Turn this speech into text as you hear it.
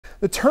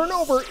The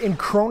turnover in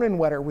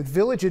Kronenwetter with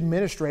village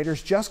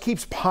administrators just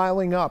keeps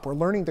piling up. We're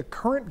learning the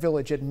current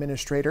village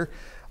administrator,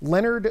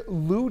 Leonard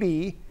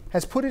Ludi,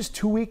 has put his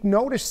 2-week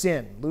notice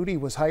in. Ludi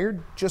was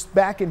hired just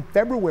back in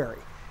February.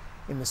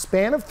 In the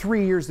span of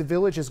 3 years, the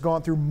village has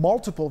gone through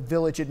multiple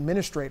village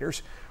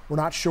administrators. We're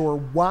not sure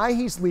why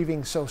he's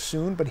leaving so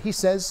soon, but he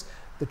says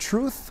the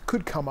truth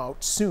could come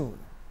out soon.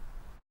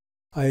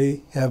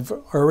 I have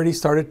already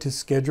started to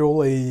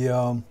schedule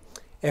a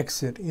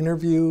exit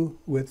interview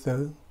with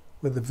the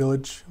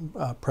village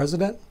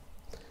president,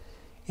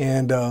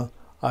 and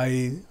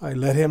I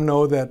let him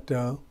know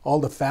that all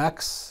the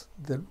facts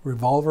that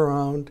revolve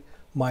around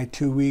my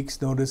 2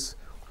 weeks notice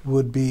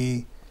would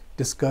be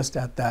discussed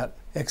at that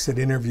exit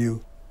interview.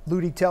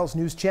 Ludi tells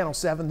NewsChannel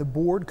 7 the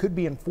board could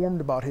be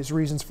informed about his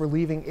reasons for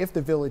leaving if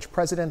the village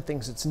president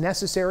thinks it's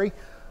necessary.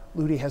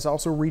 Ludi has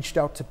also reached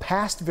out to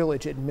past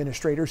village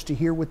administrators to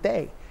hear what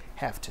they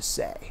have to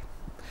say.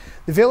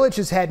 The village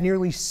has had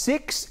nearly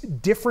 6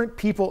 different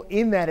people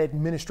in that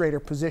administrator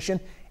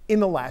position in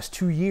the last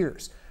 2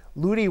 years.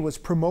 Ludi was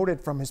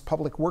promoted from his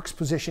public works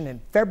position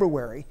in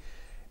February.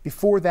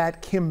 Before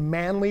that, Kim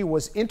Manley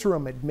was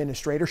interim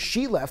administrator.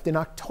 She left in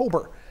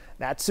October.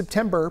 That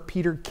September,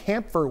 Peter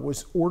Kampfer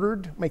was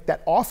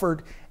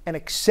offered and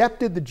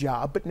accepted the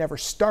job, but never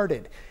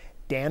started.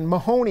 Dan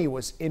Mahoney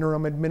was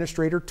interim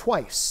administrator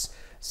twice.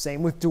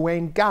 Same with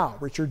Dwayne Gow.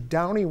 Richard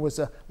Downey was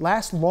a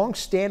last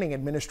long-standing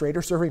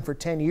administrator serving for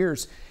 10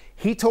 years.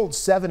 He told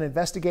 7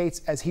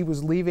 Investigates as he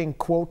was leaving,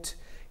 quote,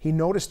 he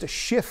noticed a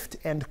shift,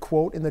 end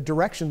quote, in the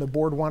direction the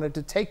board wanted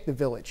to take the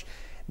village,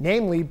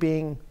 namely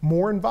being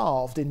more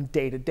involved in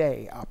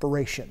day-to-day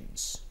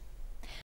operations.